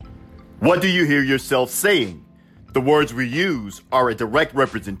What do you hear yourself saying? The words we use are a direct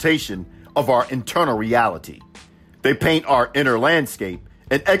representation of our internal reality. They paint our inner landscape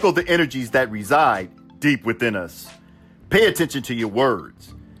and echo the energies that reside deep within us. Pay attention to your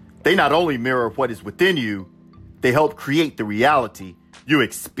words. They not only mirror what is within you, they help create the reality you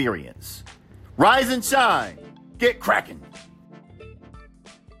experience. Rise and shine. Get cracking.